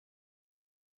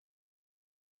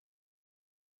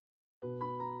Birds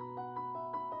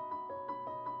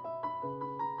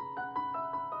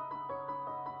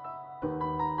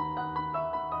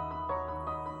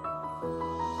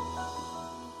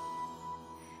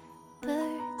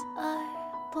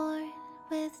are born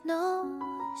with no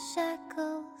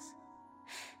shackles,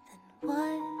 then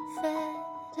what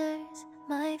fetters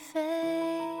my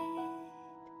fate?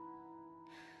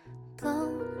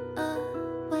 Blown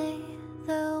away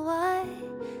the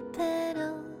white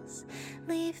petals,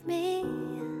 leave me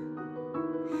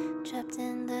trapped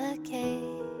in the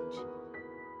cage.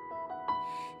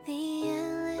 The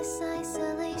endless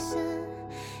isolation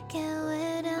can't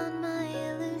wear down my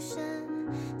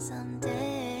illusion.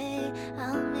 Someday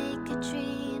I'll make a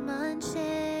dream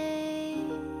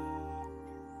unchained.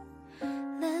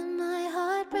 Let my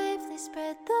heart bravely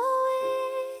spread the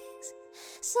wings,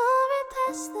 soaring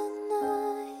past the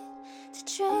night to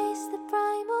trace the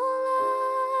primal light.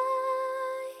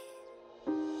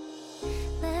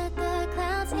 Let the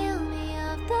clouds heal me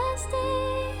of the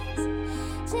stings,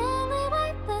 gently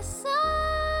wipe the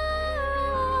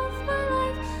sorrow of my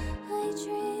life. I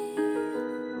dream.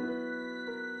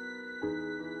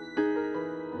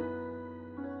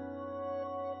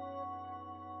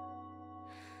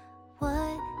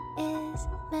 What is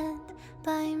meant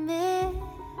by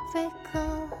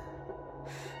miracle?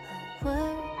 A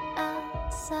word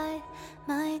outside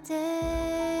my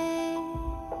days.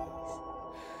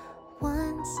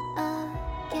 Once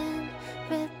again,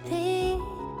 repeat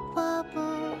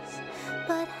wobbles,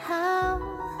 but how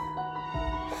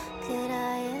could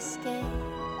I escape?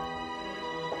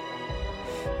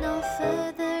 No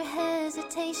further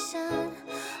hesitation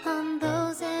on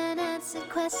those unanswered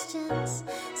questions.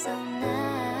 So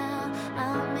now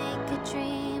I'll make a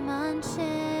dream unchained.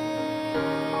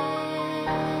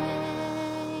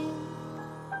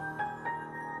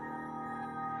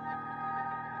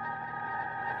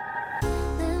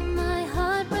 Let my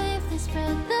heart bravely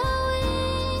spread the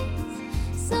wings,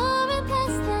 soaring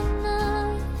past the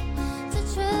night to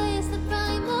trace the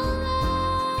primal light.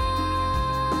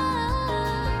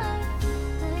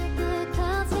 Let the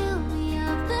clouds heal me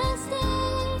of the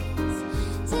stings,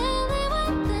 till they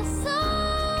wipe the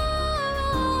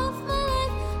sorrow of my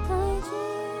life. I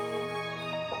dream.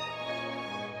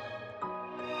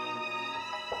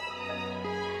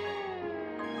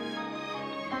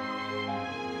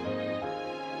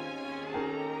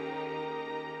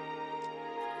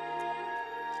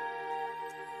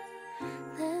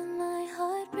 Let my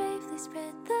heart bravely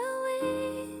spread the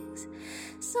wings,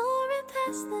 soaring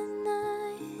past the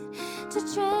night to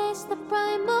trace the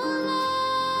primal light.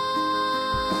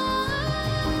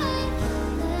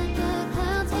 Let the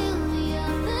clouds heal me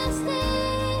of the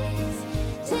stings,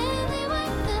 till they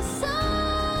wipe the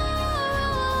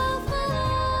sorrow of my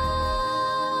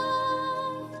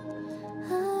life.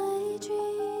 I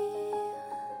dream.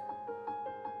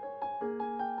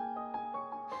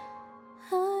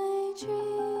 I dream.